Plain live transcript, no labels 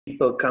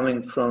people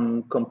coming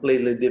from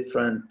completely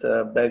different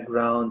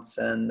backgrounds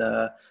and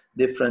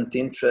different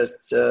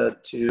interests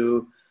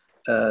to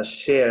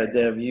share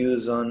their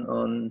views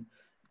on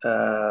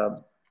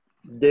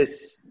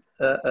this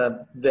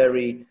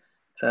very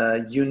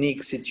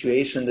unique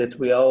situation that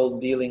we are all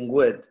dealing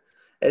with.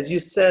 As you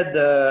said,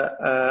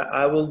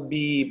 I will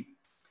be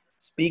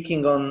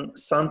speaking on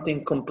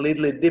something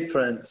completely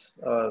different,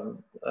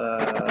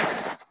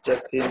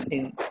 just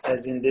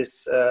as in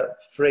this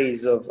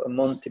phrase of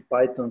Monty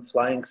Python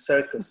flying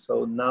circus.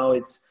 So now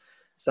it's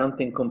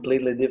something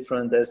completely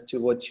different as to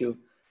what you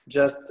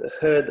just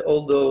heard,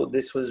 although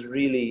this was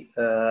really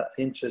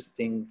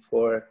interesting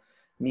for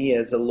me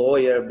as a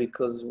lawyer,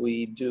 because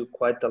we do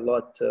quite a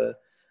lot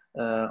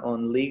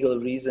on legal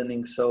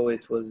reasoning. So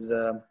it was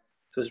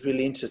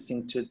really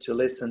interesting to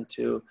listen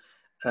to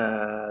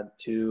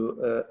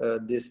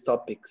this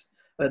topic.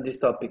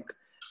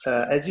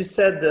 As you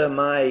said,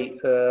 my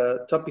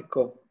topic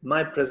of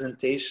my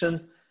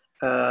presentation,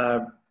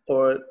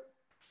 or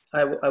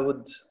I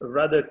would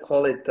rather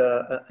call it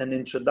an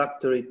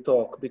introductory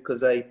talk,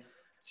 because I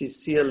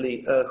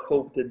sincerely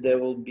hope that there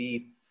will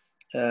be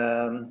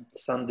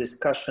some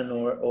discussion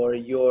or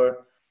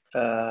your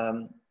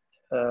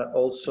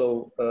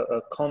also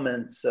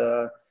comments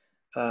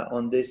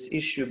on this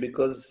issue,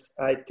 because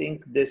I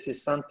think this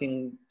is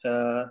something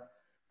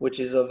which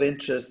is of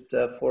interest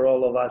for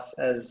all of us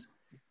as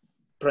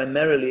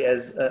primarily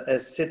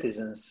as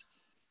citizens.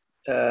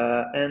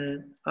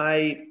 And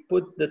I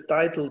put the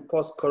title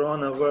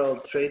Post-Corona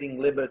World, Trading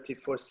Liberty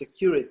for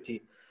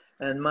Security.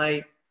 And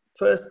my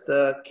first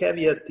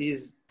caveat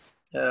is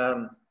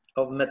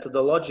of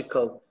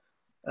methodological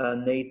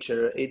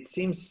nature. It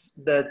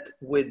seems that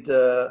with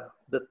the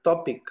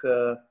topic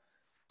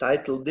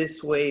titled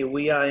this way,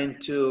 we are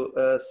into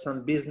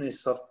some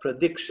business of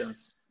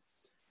predictions.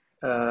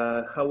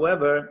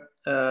 However,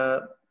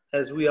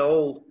 as we are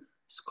all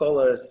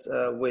scholars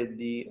with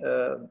the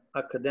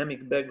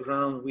academic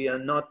background, we are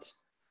not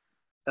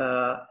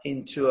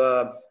into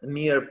a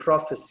mere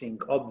prophesying,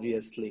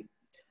 obviously.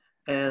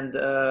 And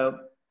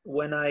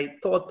when I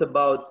thought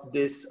about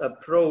this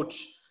approach,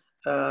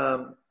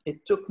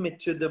 it took me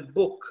to the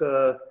book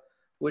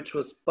which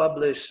was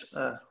published,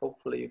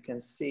 hopefully you can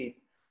see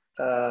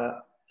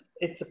it.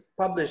 It's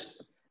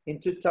published in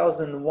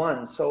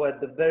 2001, so at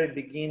the very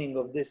beginning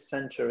of this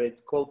century.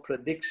 It's called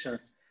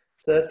Predictions,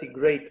 30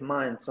 Great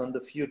Minds on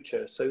the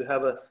Future. So you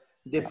have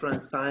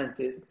different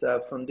scientists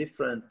from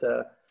different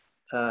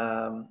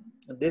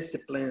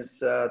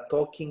disciplines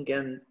talking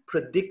and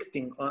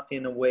predicting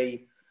in a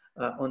way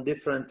on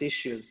different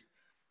issues.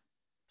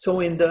 So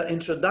in the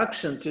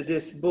introduction to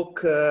this book,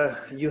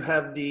 you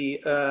have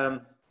the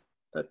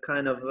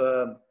kind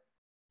of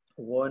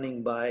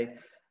warning by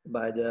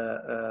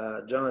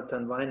the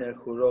Jonathan Weiner,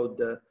 who wrote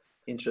the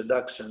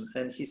introduction.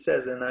 And he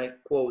says, and I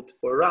quote,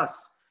 "For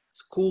us,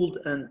 schooled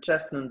and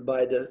chastened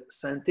by the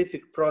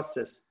scientific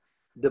process,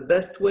 the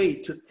best way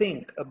to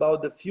think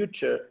about the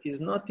future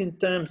is not in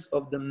terms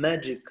of the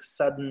magic,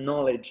 sudden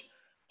knowledge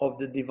of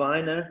the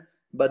diviner,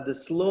 but the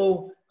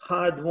slow,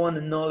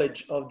 hard-won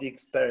knowledge of the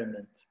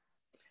experiment."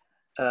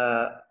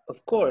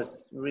 Of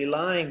course,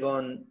 relying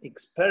on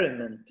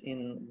experiment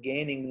in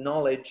gaining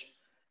knowledge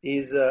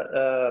is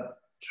a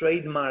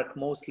trademark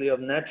mostly of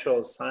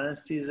natural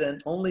sciences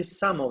and only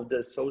some of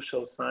the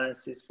social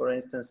sciences, for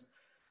instance,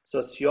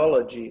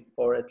 sociology,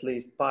 or at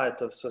least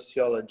part of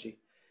sociology.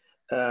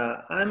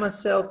 I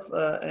myself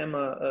am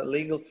a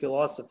legal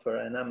philosopher,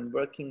 and I'm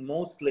working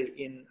mostly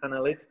in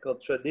analytical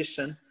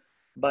tradition,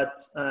 but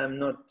I'm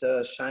not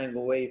shying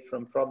away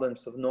from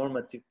problems of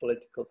normative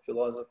political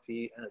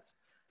philosophy, as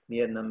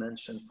Mirna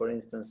mentioned, for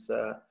instance,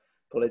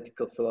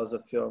 political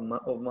philosophy of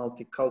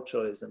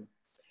multiculturalism.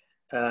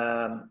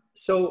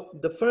 So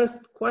the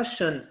first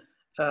question,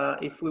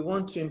 if we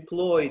want to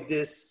employ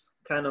this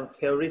kind of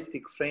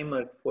heuristic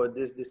framework for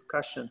this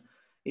discussion,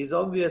 is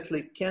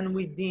obviously, can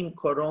we deem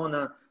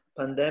Corona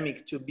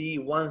pandemic to be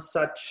one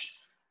such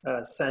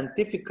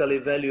scientifically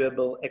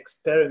valuable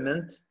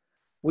experiment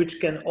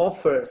which can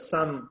offer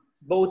some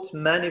both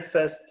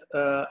manifest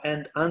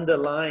and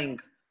underlying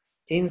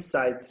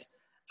insights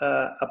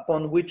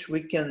upon which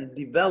we can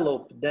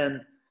develop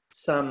then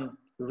some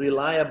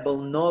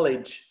reliable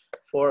knowledge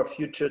for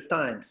future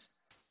times?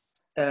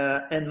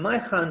 And my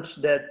hunch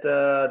that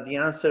the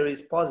answer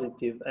is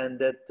positive, and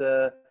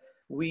that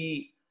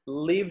we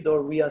lived,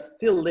 or we are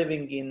still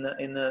living in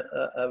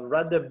a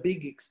rather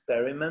big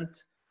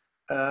experiment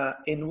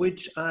in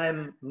which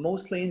I'm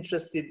mostly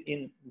interested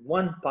in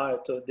one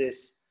part of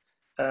this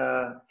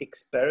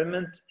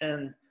experiment,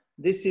 and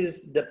this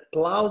is the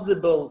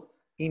plausible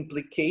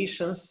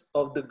implications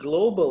of the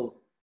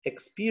global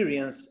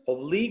experience of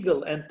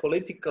legal and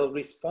political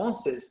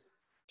responses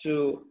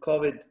to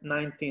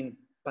COVID-19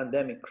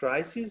 pandemic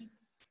crisis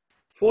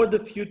for the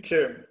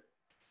future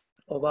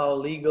of our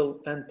legal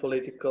and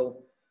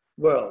political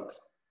world.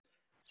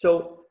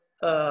 So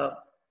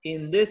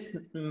in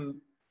this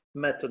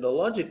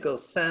methodological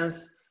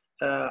sense,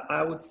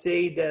 I would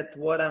say that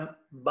what I'm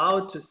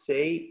about to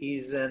say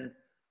is an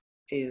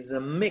is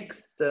a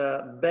mixed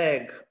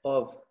bag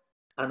of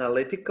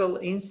analytical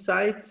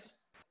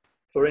insights,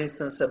 for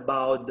instance,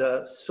 about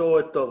the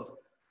sort of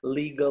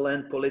legal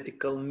and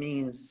political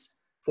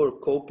means for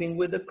coping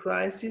with the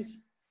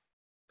crisis,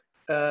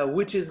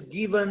 which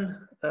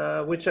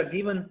are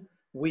given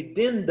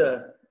within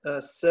the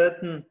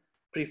certain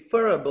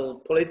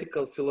preferable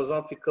political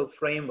philosophical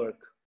framework,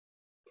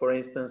 for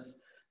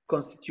instance,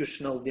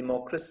 constitutional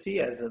democracy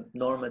as a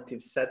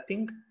normative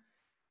setting,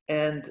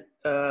 and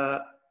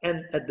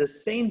at the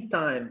same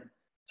time,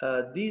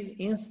 these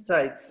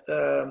insights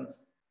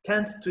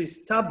tend to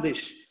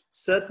establish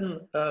certain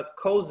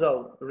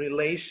causal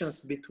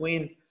relations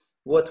between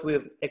what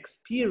we've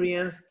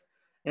experienced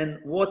and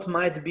what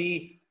might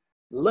be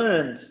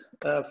learned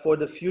for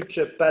the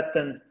future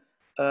pattern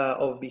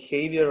of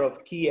behavior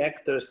of key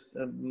actors,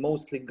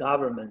 mostly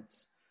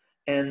governments.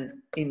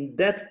 And in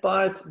that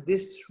part,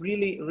 this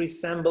really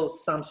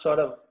resembles some sort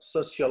of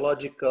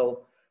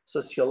sociological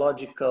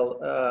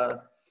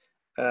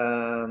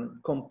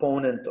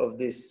component of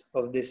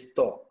this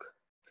talk.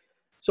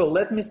 So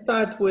let me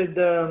start with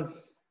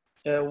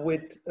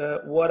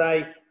what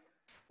I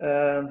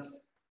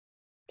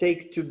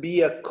take to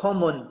be a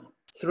common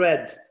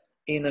thread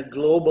in a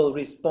global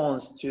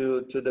response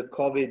to the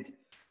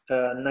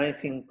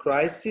COVID-19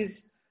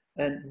 crisis.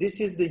 And this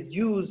is the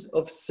use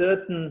of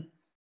certain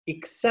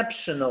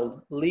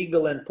exceptional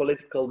legal and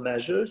political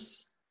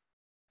measures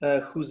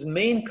whose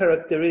main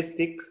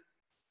characteristic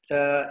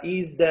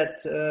is that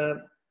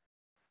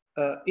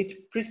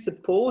it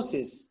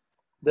presupposes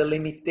the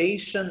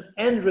limitation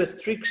and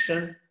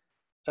restriction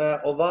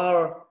of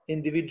our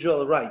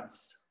individual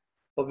rights,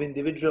 of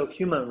individual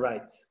human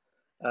rights,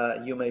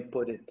 you may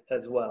put it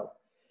as well.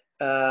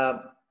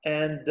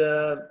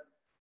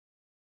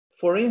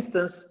 For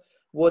instance,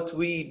 what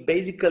we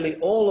basically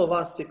all of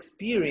us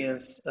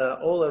experience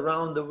all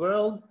around the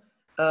world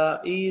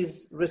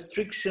is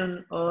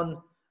restriction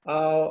on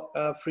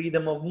our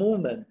freedom of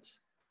movement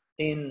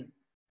in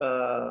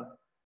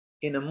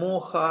a more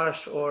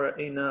harsh or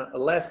in a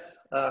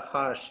less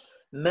harsh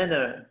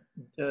manner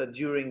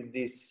during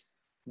this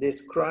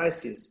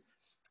crisis.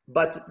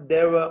 But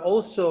there were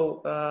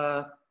also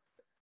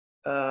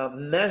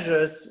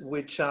measures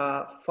which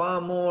are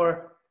far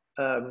more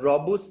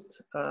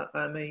robust,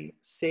 I may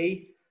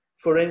say.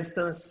 For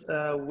instance,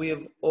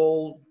 we've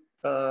all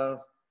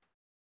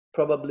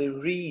probably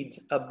read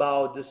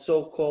about the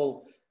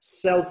so-called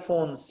cell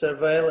phone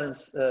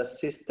surveillance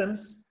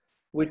systems,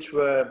 which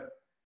were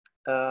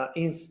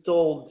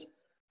installed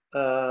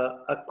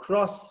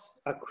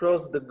across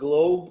the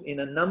globe in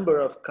a number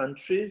of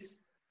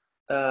countries.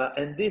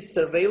 And these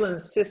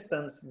surveillance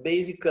systems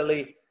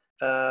basically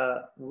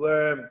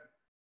were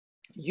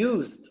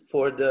used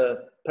for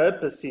the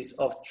purposes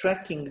of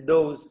tracking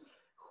those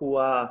who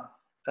are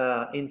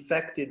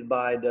infected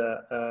by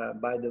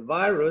the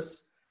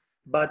virus.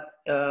 But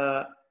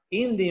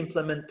in the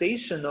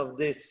implementation of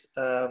this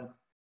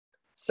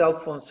cell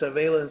phone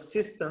surveillance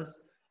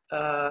systems,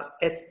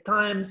 at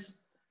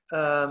times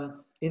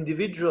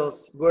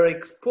individuals were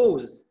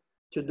exposed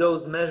to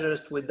those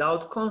measures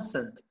without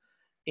consent.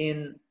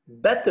 In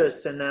better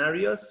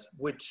scenarios,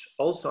 which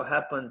also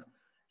happened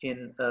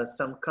in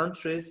some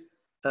countries,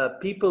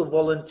 people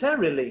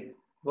voluntarily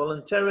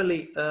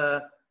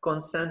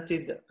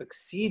consented,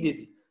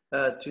 acceded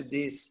to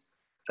these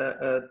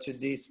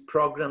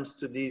programs,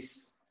 to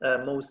these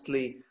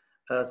mostly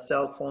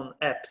cell phone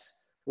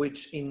apps,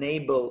 which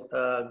enable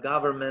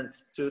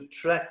governments to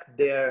track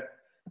their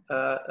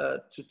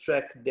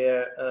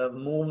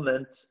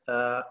movement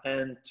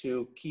and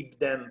to keep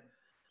them,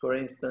 for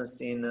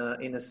instance, in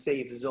a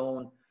safe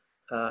zone,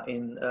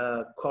 in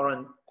a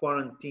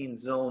quarantine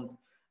zone,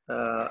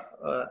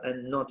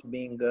 and not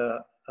being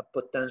a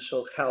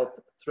potential health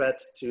threat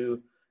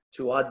to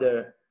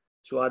other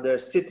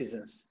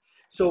citizens.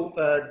 So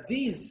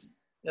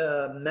these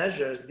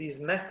measures,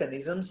 these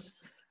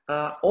mechanisms,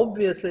 are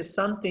obviously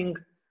something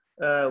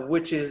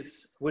which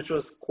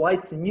was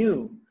quite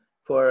new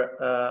for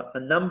a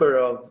number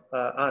of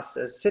us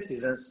as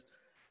citizens,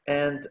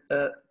 and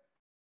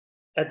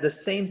at the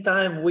same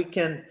time we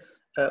can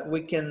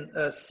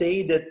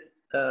say that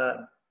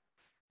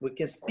we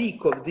can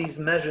speak of these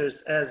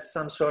measures as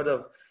some sort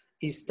of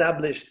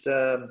established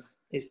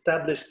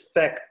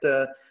fact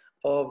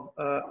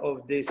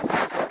of this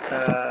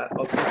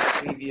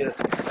previous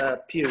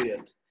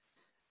period.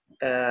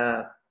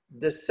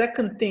 The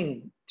second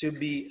thing to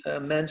be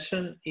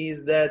mentioned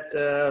is that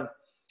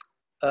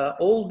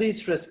all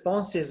these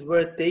responses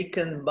were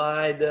taken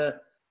by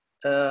the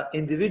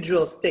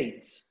individual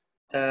states.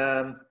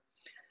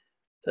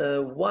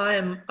 Why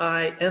am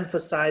I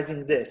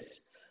emphasizing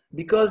this?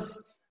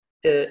 Because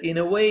in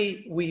a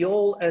way, we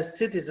all as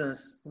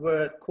citizens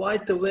were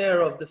quite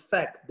aware of the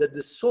fact that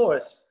the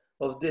source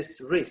of this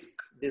risk,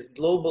 this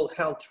global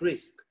health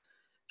risk,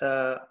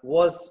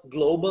 was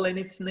global in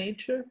its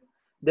nature,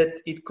 that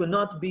it could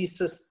not be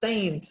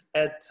sustained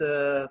at,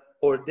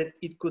 or that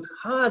it could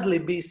hardly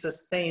be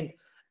sustained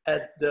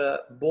at the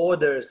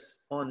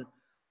borders on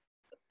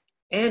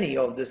any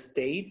of the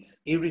state,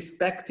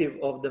 irrespective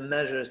of the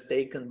measures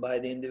taken by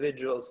the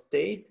individual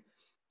state.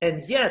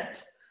 And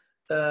yet,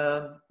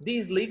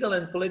 these legal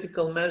and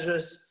political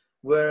measures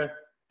were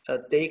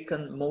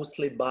taken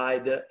mostly by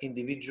the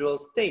individual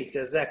states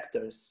as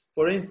actors.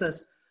 For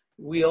instance,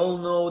 we all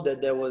know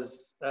that there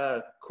was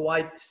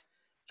quite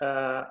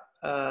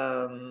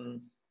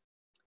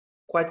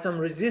some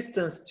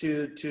resistance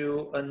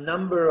to a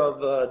number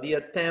of the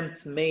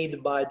attempts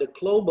made by the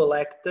global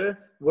actor,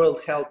 World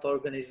Health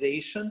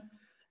Organization,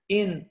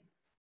 in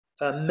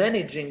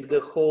managing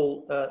the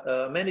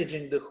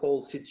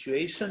whole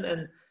situation,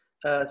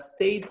 and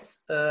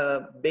states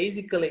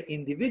basically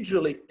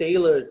individually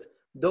tailored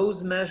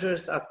those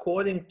measures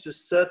according to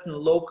certain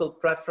local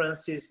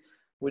preferences,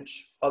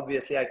 which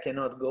obviously I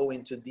cannot go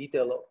into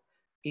detail of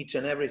each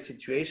and every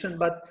situation,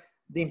 but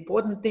the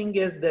important thing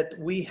is that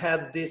we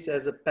have this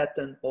as a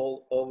pattern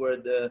all over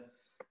the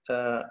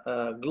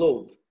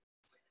globe.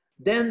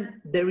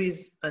 Then there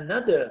is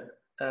another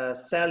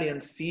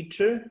salient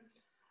feature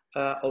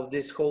of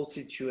this whole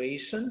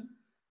situation,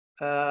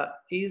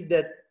 is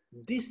that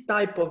this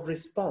type of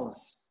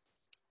response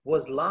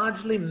was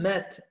largely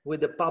met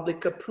with the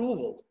public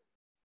approval.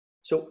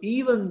 So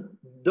even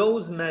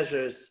those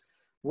measures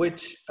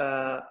which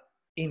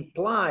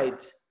implied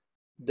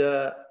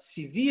the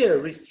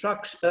severe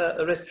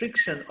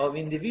restriction of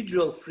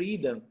individual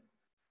freedom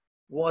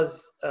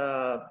was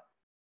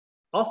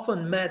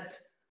often met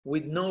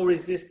with no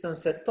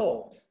resistance at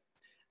all.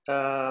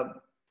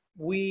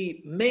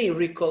 We may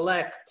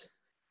recollect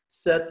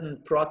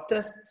certain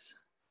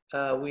protests,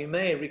 we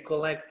may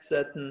recollect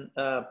certain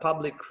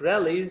public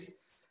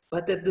rallies,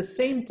 but at the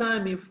same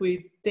time, if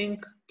we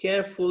think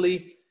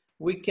carefully,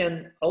 we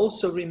can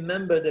also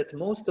remember that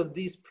most of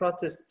these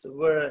protests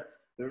were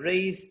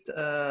raised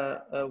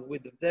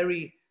with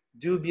very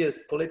dubious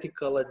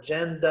political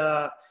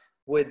agenda,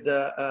 with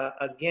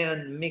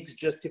again mixed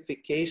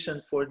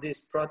justification for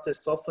this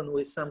protest, often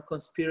with some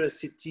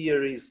conspiracy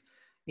theories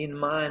in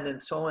mind,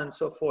 and so on and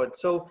so forth.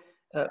 So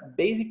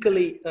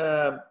basically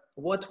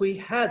what we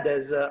had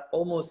as a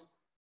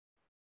almost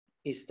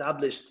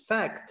established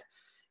fact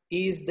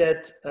is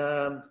that,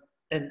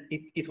 and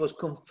it was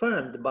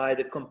confirmed by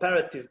the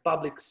comparative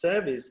public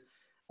service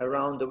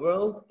around the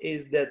world,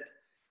 is that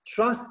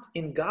trust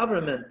in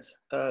government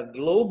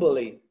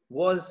globally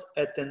was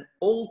at an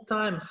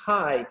all-time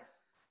high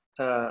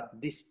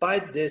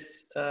despite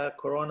this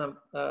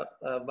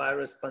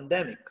coronavirus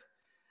pandemic.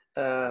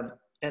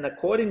 And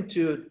according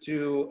to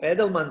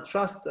Edelman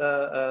Trust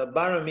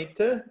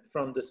Barometer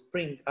from the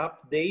Spring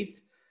update,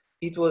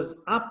 it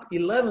was up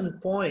 11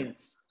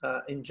 points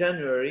in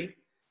January.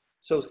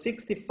 So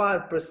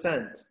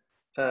 65%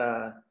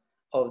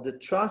 of the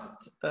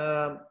trust.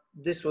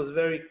 This was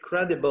very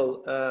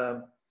credible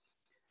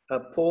a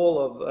poll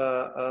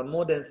of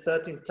more than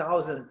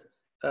 13,000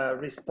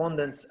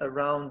 respondents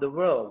around the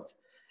world.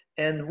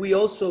 And we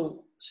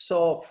also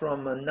saw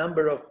from a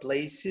number of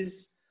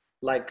places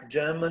like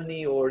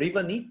Germany or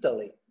even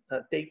Italy.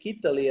 Take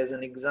Italy as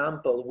an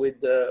example,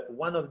 with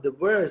one of the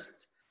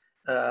worst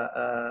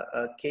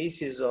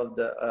cases of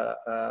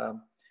the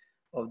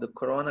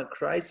corona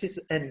crisis,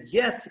 and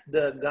yet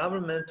the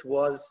government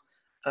was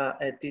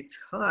at its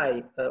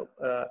high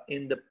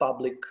in the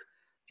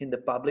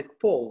public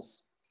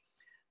polls.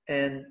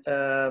 And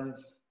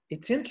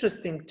it's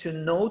interesting to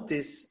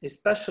notice,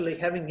 especially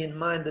having in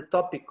mind the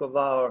topic of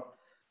our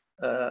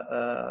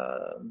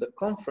the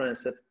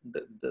conference,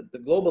 the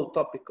global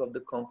topic of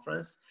the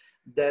conference,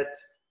 that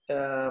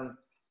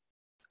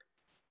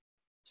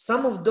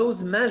some of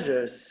those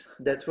measures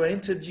that were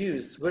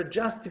introduced were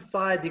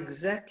justified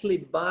exactly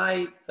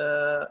by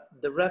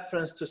the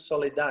reference to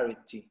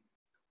solidarity,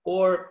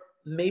 or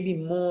maybe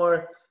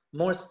more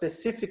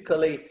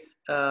specifically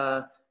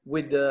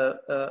with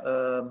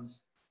the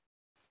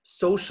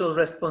social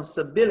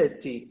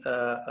responsibility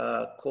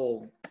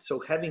call. So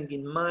having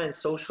in mind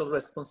social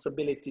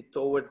responsibility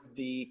towards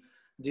the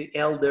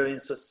elder in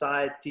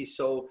society.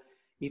 So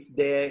if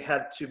they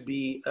have to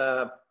be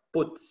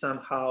put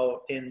somehow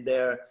in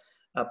their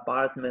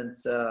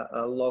apartments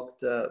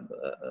locked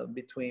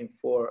between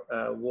four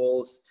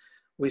walls,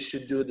 we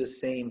should do the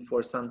same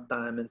for some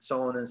time, and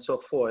so on and so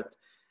forth.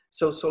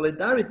 So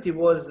solidarity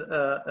was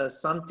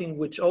something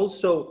which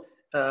also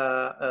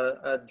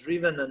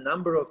driven a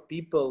number of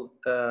people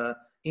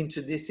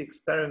into these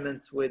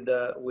experiments with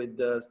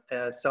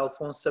cell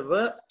phone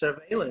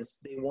surveillance.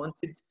 They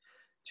wanted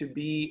to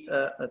be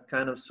a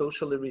kind of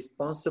socially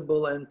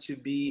responsible and to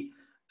be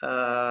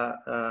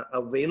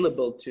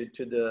available to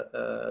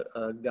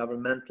the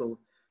governmental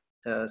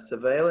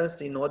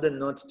surveillance in order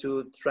not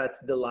to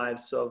threaten the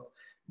lives of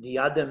the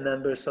other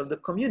members of the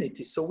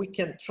community. So we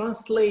can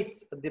translate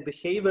the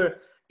behavior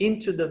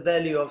into the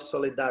value of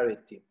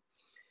solidarity.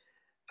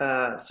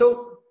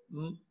 So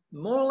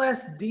more or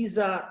less, these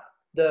are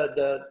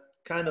the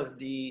kind of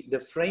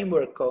the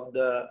framework of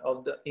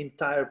the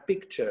entire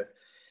picture.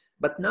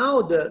 But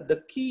now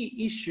the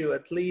key issue,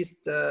 at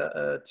least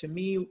to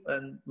me,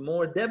 and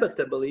more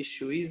debatable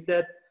issue, is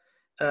that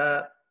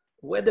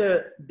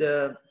whether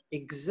the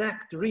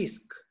exact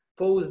risk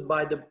posed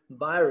by the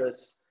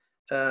virus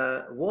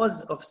was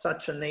of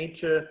such a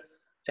nature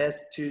as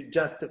to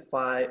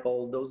justify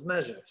all those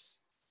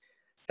measures.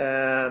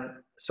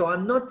 So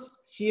I'm not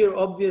here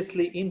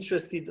obviously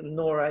interested,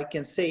 nor I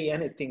can say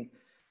anything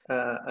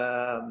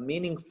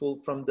meaningful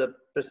from the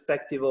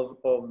perspective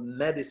of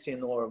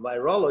medicine or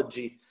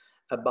virology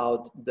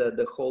about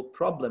the whole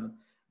problem.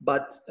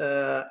 But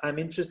I'm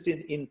interested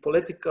in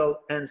political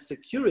and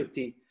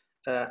security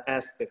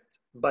aspect.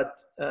 But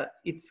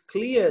it's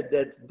clear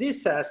that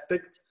this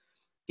aspect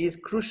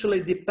is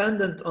crucially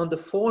dependent on the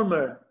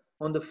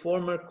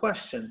former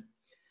question.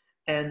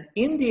 And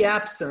in the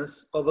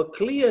absence of a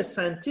clear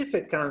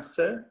scientific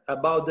answer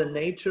about the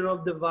nature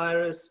of the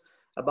virus,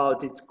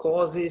 about its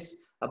causes,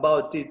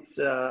 about its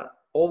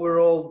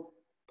overall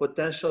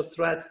potential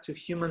threat to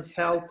human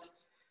health,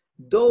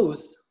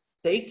 those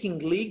taking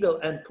legal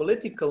and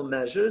political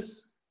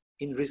measures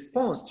in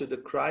response to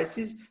the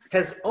crisis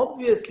has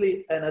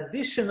obviously an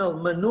additional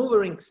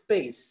maneuvering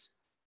space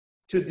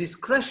to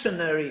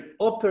discretionary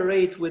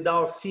operate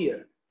without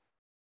fear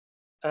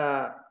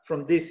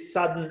from this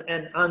sudden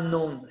and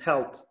unknown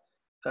health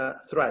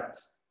threat.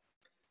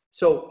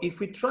 So if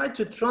we try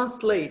to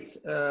translate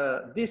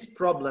this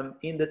problem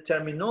in the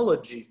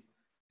terminology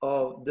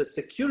of the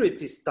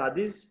security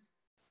studies,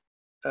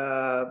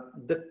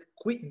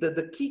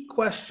 the key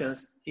questions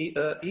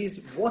is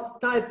what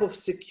type of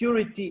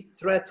security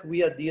threat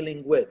we are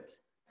dealing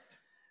with.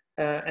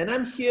 And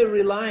I'm here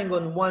relying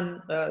on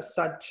one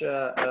such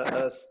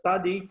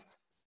study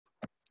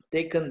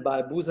taken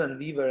by Buzan,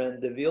 Weaver,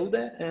 and De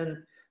Wilde. And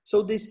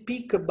so they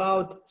speak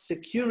about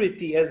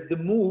security as the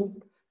move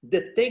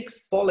that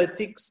takes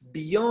politics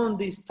beyond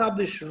the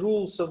established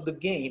rules of the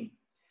game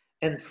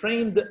and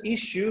frame the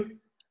issue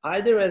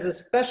either as a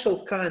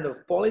special kind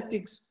of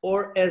politics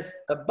or as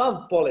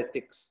above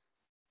politics.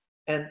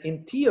 And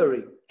in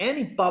theory,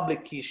 any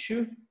public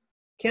issue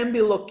can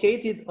be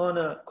located on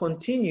a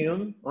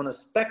continuum, on a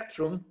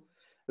spectrum,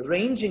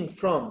 ranging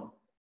from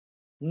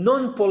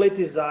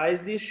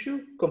non-politicized issue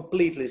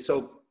completely.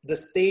 So the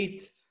state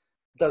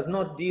does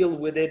not deal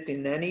with it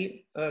in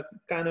any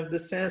kind of the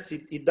sense.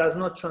 It does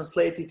not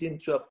translate it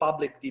into a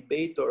public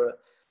debate or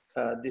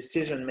a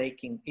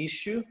decision-making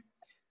issue.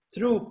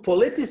 Through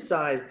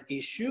politicized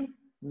issue,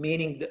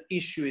 meaning the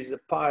issue is a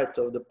part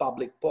of the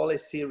public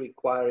policy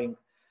requiring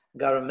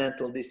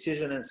governmental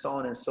decision and so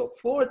on and so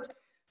forth,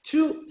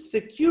 to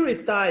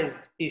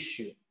securitized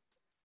issue,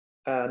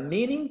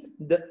 meaning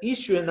the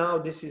issue, and now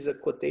this is a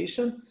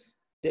quotation,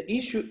 the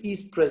issue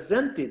is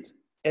presented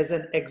as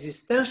an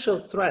existential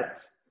threat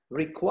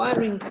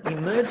requiring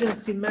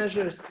emergency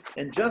measures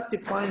and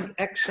justifying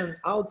action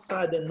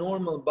outside the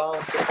normal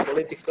bounds of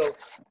political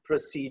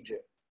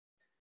procedure.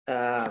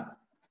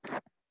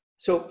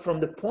 So from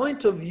the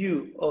point of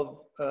view of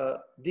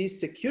these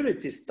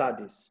security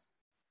studies,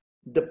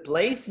 the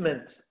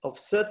placement of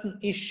certain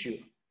issue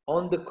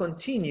on the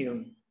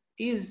continuum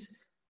is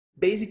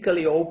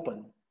basically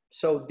open.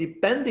 So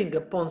depending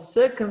upon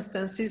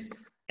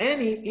circumstances,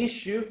 any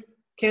issue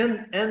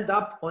can end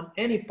up on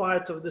any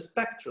part of the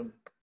spectrum.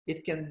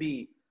 It can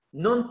be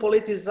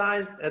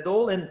non-politicized at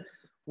all, and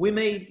we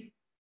may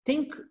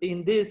think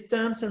in these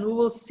terms, and we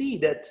will see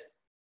that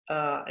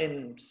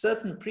in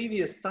certain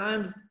previous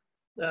times,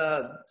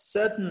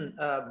 certain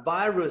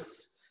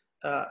virus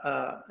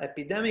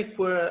epidemic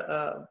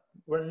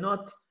were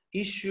not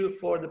issue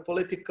for the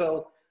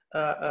political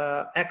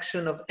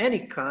action of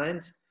any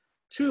kind,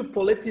 to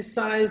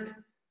politicized,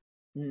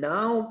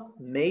 now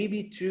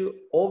maybe to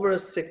over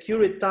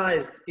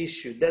securitized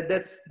issue.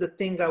 That's the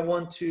thing I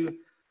want to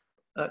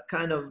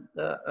kind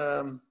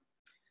of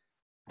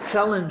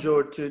challenge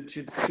or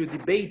to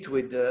debate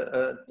with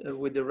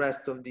the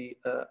rest of the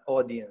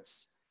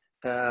audience.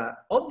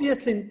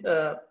 Obviously,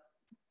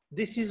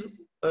 this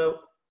is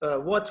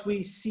what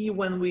we see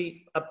when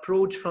we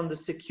approach from the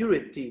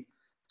security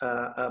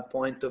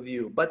point of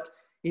view. But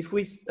if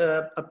we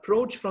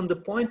approach from the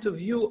point of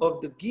view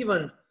of the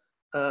given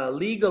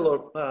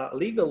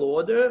legal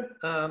order,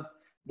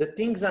 the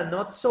things are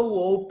not so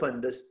open,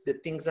 the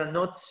things are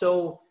not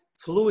so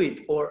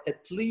fluid, or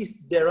at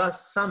least there are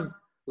some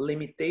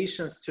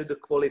limitations to the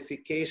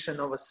qualification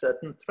of a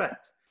certain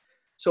threat.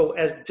 So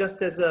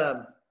just as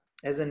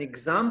an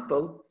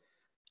example,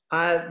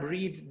 I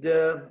read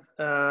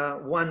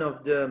one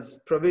of the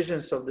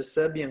provisions of the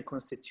Serbian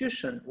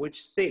constitution, which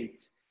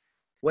states,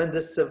 when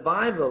the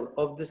survival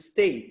of the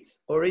state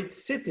or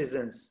its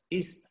citizens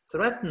is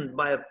threatened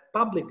by a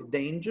public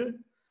danger,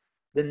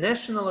 the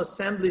National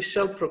Assembly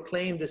shall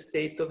proclaim the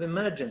state of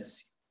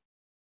emergency.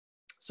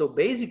 So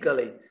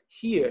basically,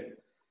 here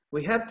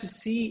we have to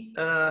see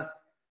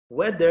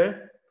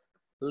whether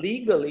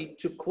legally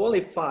to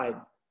qualify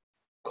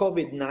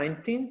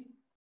COVID-19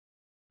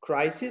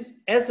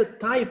 crisis as a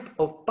type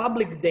of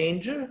public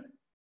danger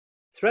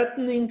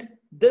threatening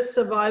the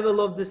survival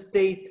of the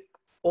state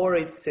or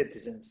its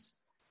citizens.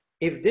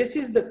 If this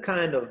is the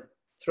kind of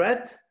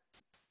threat,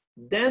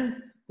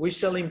 then we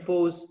shall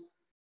impose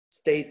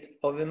state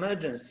of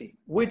emergency,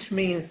 which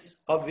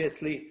means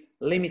obviously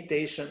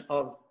limitation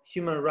of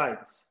human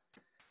rights.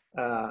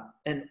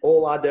 and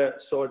all other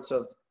sorts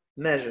of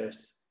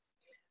measures.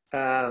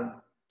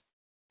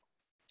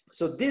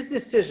 So this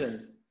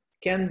decision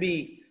can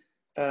be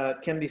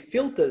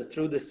filtered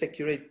through the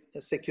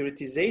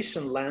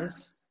securitization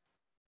lens,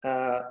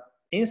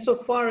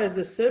 insofar as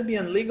the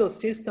Serbian legal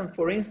system,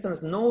 for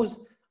instance,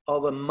 knows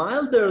of a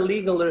milder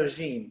legal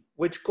regime,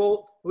 which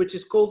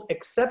is called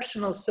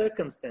exceptional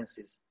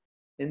circumstances.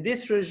 In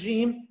this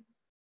regime,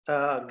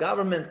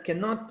 government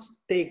cannot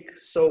take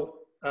so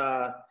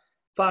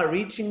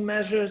far-reaching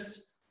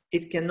measures.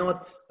 It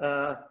cannot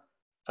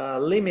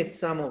limit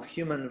some of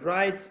human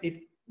rights.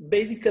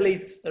 Basically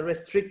it's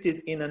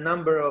restricted in a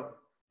number of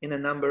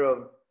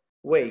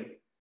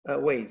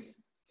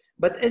ways.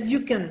 But as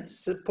you can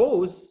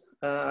suppose,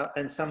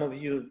 and some of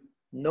you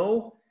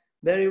know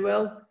very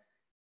well,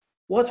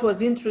 what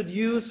was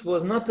introduced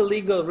was not a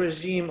legal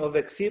regime of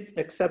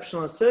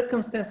exceptional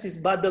circumstances,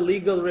 but the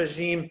legal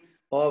regime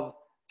of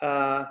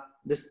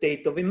the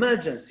state of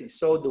emergency.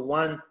 So the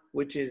one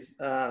which is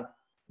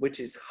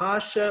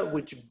harsher,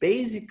 which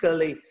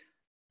basically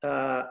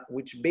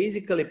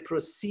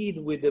proceed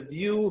with the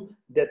view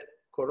that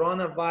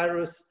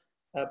coronavirus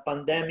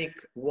pandemic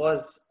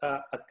was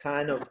a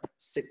kind of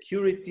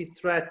security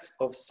threat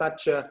of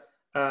such a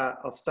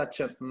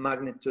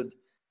magnitude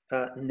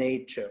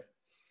nature.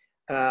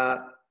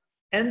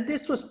 And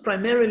this was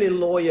primarily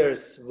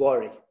lawyers'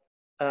 worry.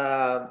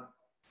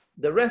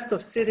 The rest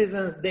of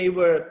citizens, they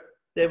were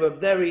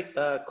very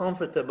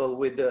comfortable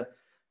with the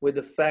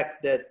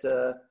fact that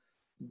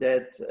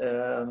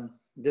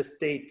the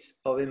state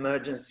of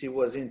emergency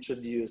was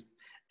introduced.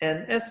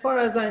 And as far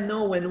as I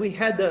know, when we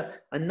had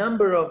a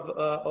number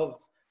of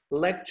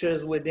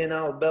lectures within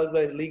our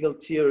Belgrade legal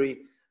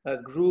theory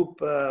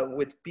group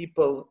with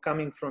people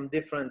coming from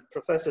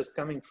professors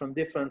coming from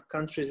different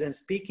countries and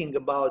speaking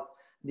about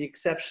the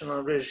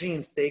exceptional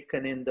regimes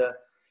taken in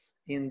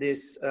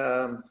this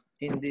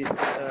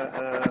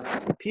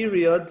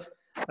period,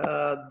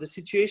 the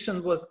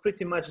situation was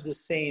pretty much the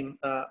same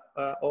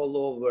all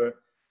over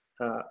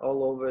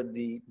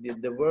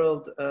the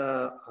world.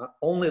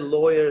 Only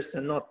lawyers,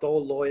 and not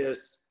all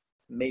lawyers,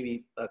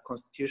 maybe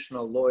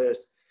constitutional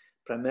lawyers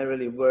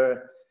primarily,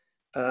 were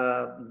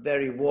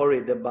very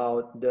worried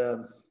about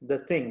the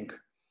thing.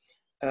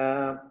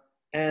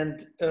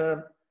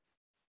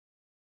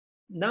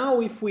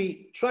 Now if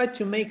we try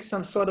to make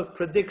some sort of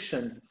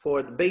prediction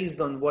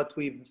based on what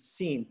we've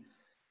seen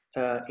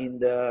in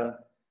the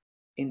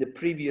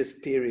previous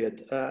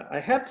period, I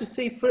have to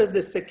say first, the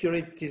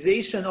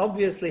securitization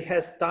obviously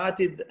has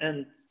started,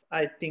 and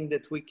I think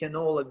that we can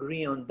all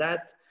agree on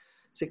that.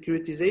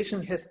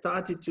 Securitization has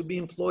started to be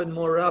employed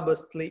more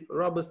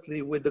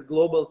robustly with the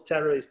global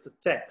terrorist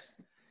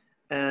attacks.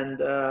 And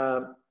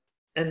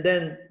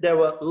then there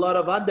were a lot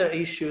of other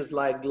issues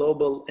like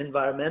global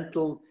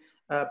environmental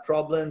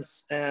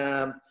problems,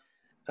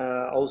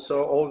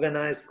 also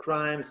organized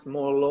crimes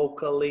more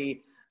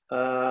locally,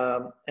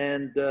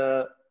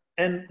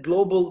 and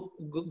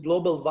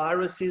global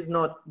viruses.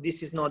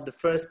 This is not the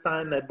first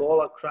time.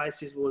 Ebola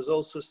crisis was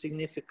also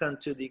significant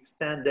to the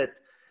extent that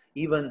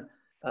even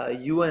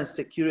UN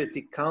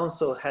Security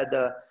Council had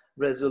a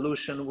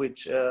resolution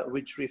which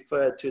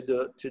referred to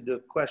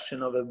the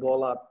question of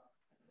Ebola,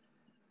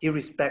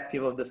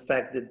 irrespective of the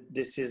fact that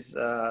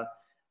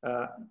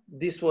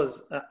this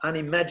was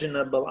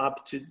unimaginable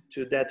up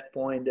to that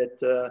point,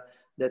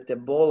 that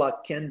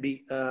Ebola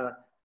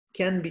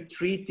can be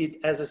treated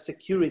as a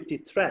security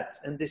threat,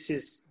 and this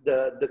is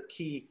the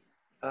key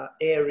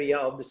area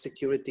of the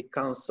Security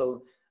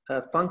Council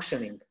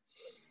functioning.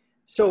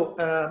 So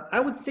I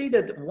would say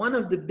that one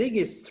of the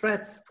biggest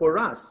threats for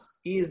us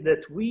is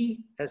that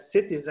we as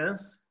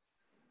citizens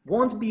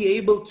won't be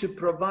able to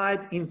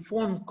provide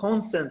informed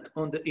consent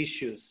on the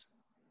issues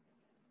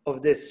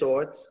of this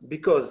sort,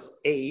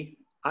 because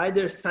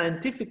either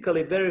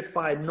scientifically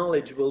verified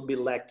knowledge will be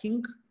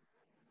lacking,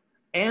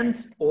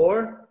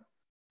 or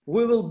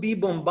we will be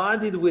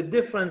bombarded with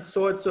different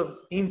sorts of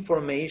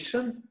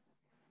information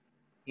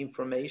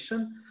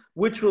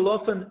which will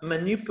often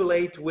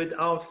manipulate with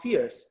our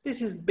fears.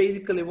 This is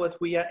basically what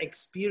we are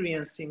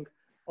experiencing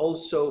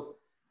also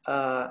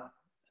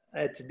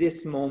at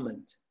this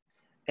moment.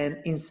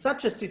 And in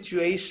such a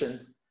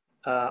situation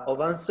of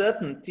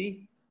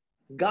uncertainty,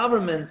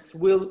 governments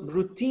will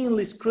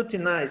routinely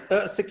scrutinize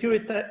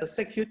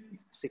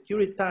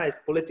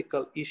securitized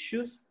political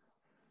issues,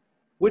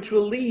 which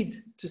will lead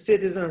to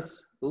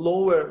citizens'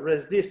 lower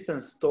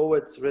resistance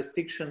towards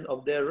restriction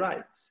of their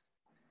rights.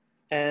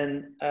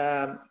 And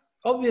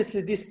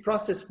obviously this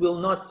process will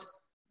not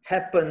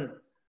happen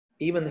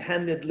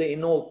even-handedly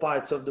in all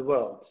parts of the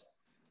world.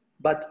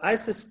 But I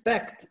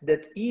suspect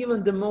that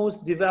even the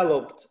most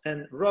developed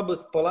and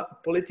robust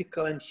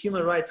political and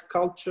human rights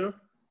culture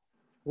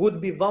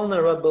would be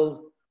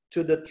vulnerable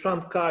to the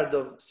trump card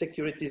of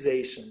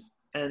securitization.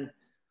 And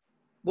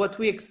what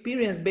we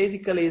experience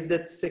basically is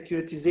that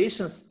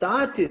securitization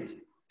started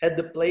at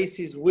the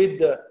places with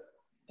the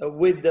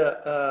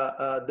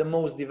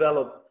most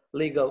developed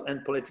legal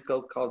and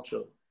political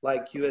culture,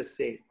 like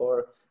USA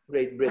or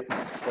Great Britain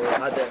or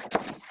other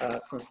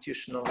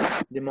constitutional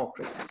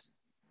democracies.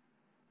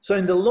 So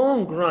in the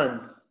long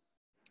run,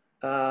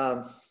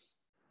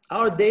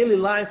 our daily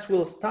lives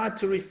will start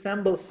to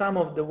resemble some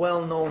of the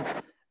well-known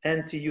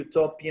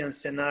anti-utopian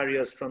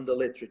scenarios from the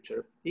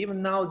literature.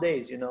 Even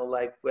nowadays, you know,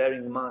 like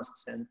wearing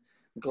masks and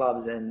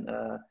gloves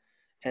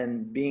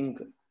and being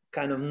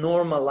kind of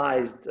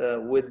normalized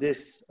with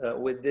this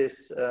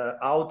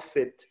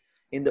outfit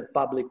in the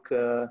public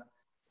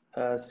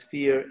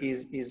sphere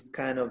is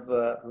kind of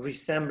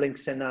resembling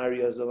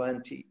scenarios of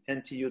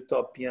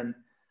anti-utopian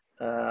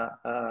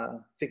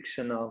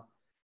fictional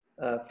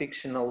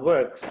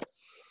works.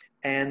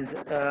 And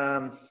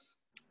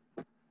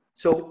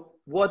so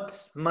what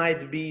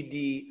might be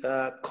the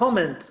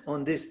comment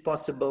on this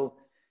possible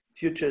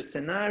future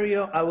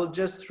scenario? I will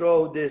just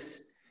throw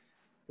this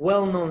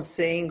well-known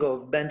saying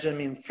of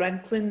Benjamin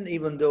Franklin,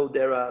 even though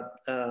there are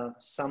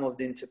some of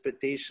the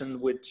interpretation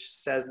which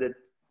says that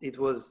it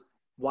was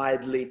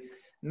widely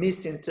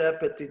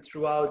misinterpreted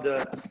throughout the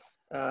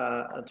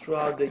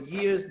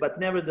years, but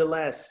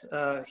nevertheless,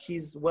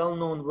 his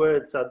well-known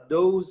words are,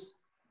 "Those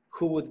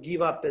who would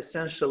give up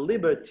essential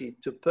liberty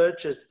to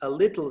purchase a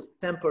little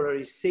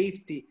temporary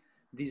safety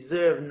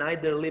deserve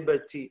neither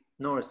liberty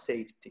nor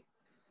safety."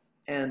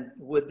 And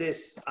with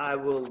this, I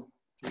will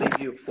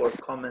leave you for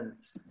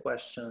comments,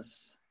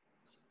 questions,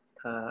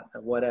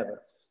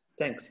 whatever.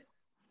 Thanks.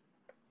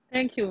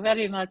 Thank you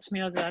very much,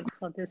 Miodrag,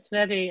 for this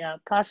very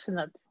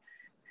passionate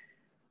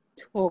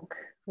talk,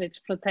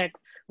 which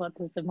protects what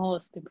is the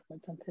most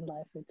important in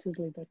life, which is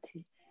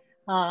liberty.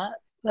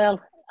 Well,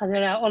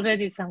 there are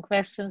already some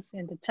questions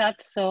in the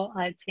chat, so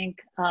I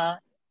think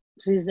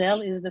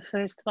Giselle is the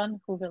first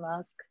one who will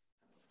ask.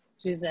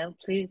 Giselle,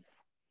 please.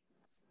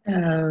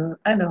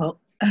 Alors.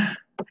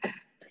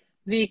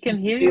 We can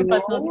hear you,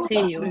 but not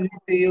see you.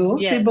 Vidéo,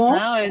 Yes, c'est bon?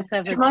 now it's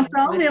everything. Tu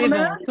m'entends,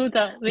 Myrna?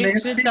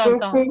 Merci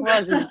beaucoup.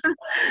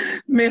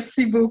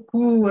 Merci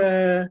beaucoup.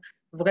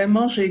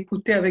 Vraiment, j'ai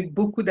écouté avec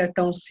beaucoup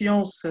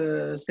d'attention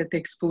cet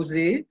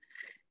exposé.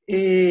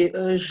 Et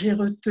j'ai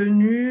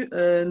retenu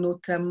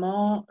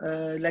notamment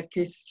la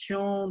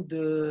question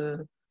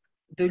de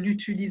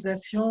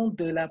l'utilisation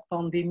de la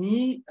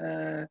pandémie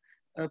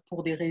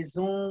pour des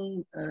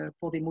raisons,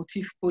 pour des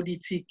motifs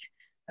politiques.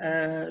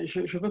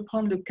 Je veux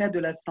prendre le cas de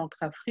la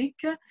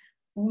Centrafrique,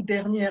 où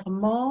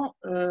dernièrement,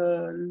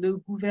 le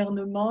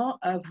gouvernement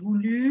a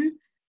voulu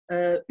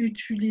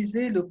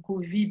utiliser le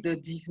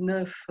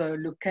Covid-19,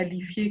 le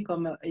qualifier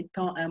comme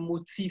étant un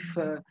motif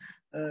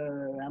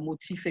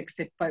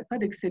pas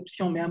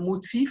d'exception, mais un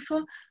motif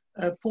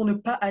pour ne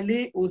pas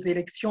aller aux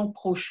élections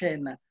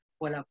prochaines.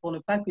 Voilà, pour ne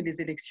pas que les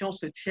élections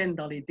se tiennent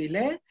dans les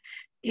délais.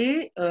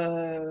 Et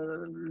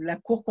la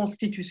Cour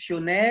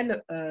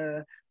constitutionnelle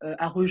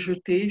a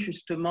rejeté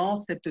justement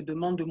cette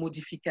demande de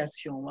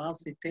modification. Hein.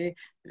 C'était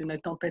une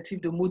tentative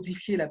de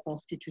modifier la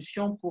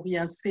Constitution pour y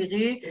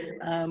insérer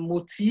un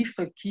motif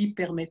qui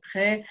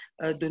permettrait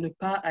de ne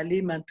pas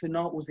aller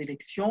maintenant aux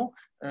élections.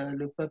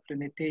 Le peuple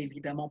n'était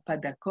évidemment pas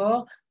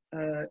d'accord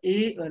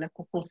et la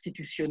Cour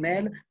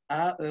constitutionnelle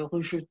a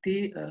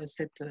rejeté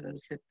cette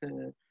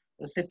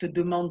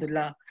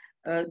demande-là.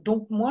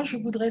 Donc moi, je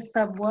voudrais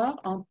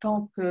savoir, en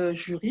tant que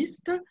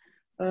juriste,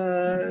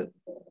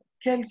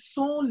 quelles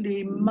sont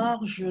les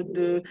marges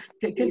de...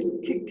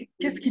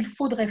 Qu'est-ce qu'il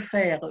faudrait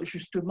faire,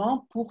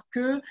 justement, pour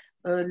que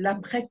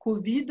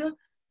l'après-Covid,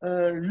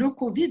 le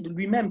Covid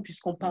lui-même,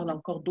 puisqu'on parle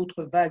encore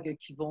d'autres vagues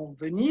qui vont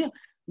venir,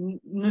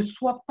 ne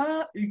soit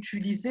pas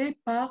utilisé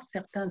par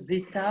certains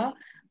États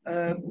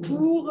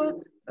pour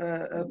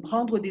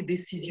prendre des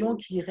décisions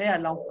qui iraient à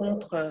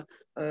l'encontre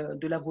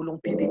de la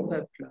volonté des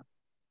peuples.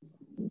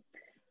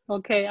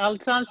 Okay, I'll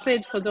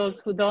translate for those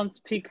who don't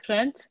speak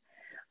French.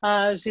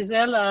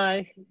 Giselle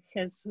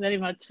has very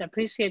much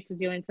appreciated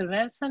your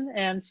intervention,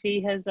 and she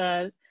has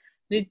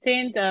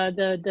retained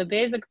the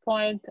basic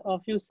point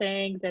of you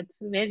saying that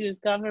various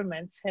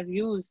governments have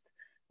used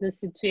the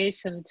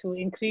situation to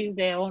increase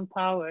their own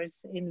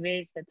powers in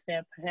ways that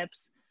were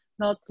perhaps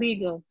not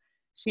legal.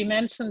 She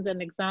mentioned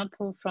an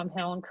example from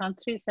her own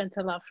country,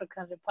 Central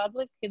African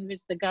Republic, in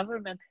which the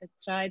government has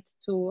tried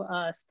to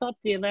stop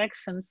the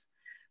elections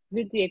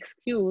with the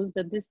excuse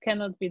that this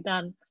cannot be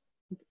done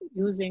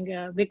using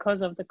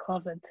because of the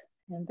COVID.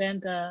 And then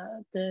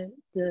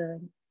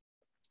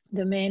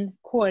the main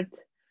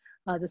court,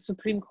 the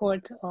Supreme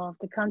Court of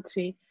the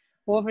country,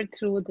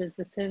 overthrew this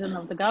decision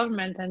of the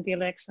government, and the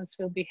elections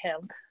will be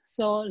held.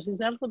 So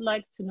Giselle would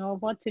like to know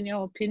what, in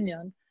your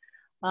opinion,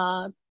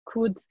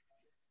 could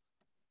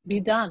be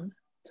done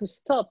to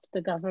stop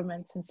the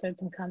governments in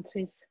certain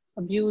countries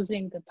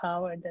abusing the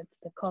power that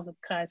the COVID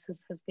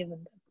crisis has given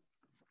them.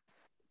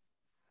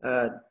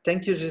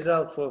 Thank you,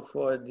 Giselle,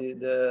 for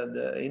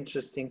the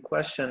interesting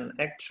question.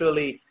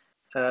 Actually,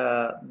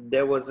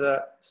 there was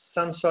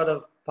some sort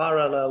of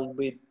parallel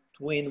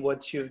between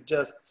what you've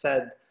just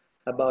said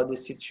about the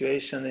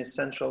situation in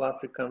Central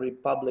African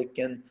Republic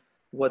and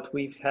what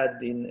we've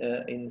had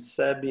in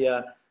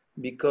Serbia,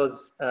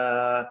 because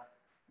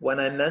when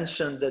I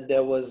mentioned that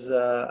there was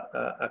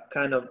a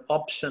kind of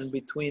option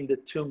between the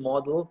two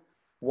models,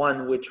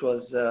 one which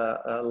was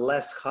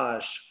less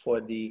harsh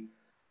for the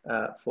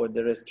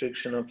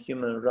restriction of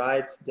human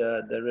rights,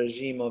 the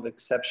regime of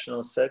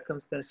exceptional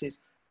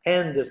circumstances,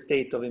 and the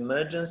state of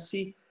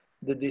emergency.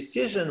 The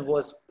decision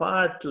was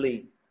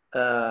partly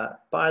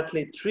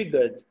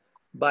triggered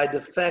by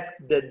the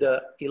fact that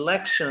the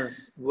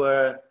elections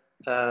were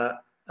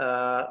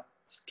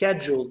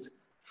scheduled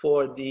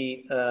for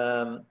the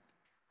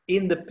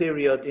in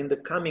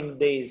the coming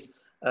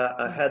days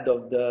ahead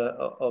of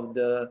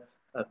the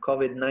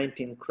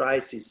COVID-19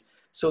 crisis.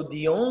 So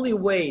the only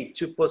way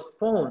to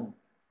postpone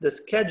the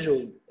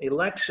scheduled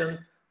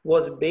election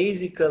was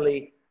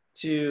basically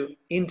to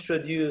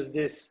introduce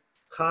this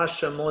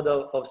harsher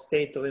model of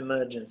state of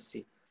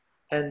emergency.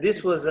 And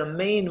this was a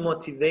main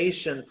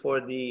motivation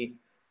for the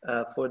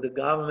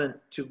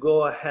government to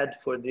go ahead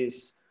for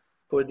this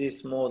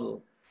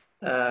model.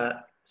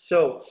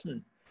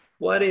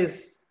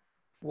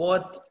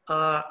 What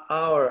are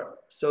our,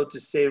 so to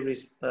say,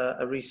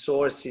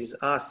 resources,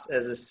 us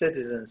as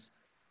citizens?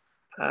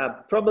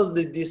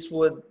 Probably this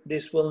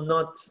will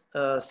not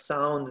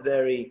sound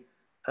very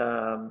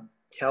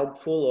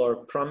helpful or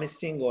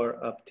promising or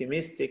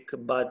optimistic,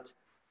 but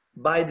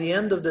by the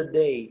end of the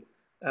day,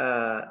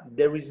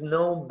 there is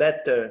no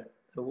better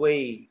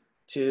way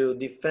to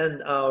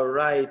defend our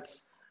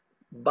rights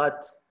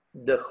but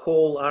the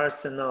whole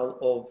arsenal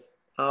of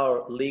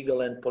our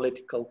legal and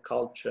political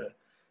culture.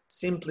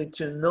 Simply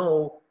to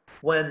know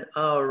when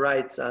our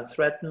rights are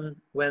threatened,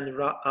 when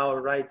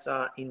our rights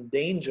are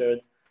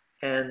endangered,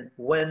 and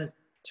when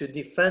to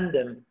defend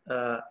them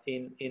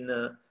in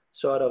a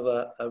sort of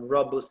a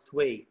robust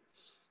way.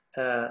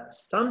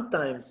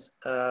 Sometimes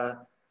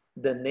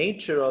the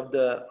nature of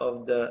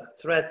the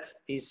threat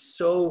is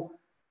so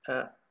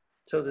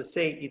to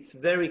say, it's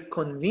very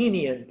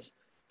convenient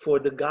for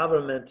the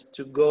government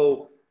to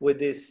go with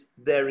this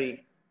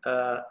very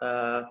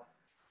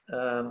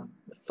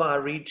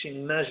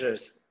far-reaching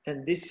measures.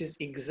 And this is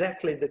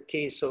exactly the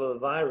case of a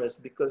virus,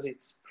 because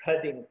it's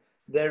spreading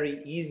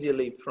very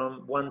easily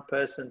from one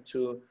person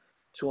to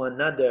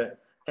another.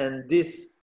 And this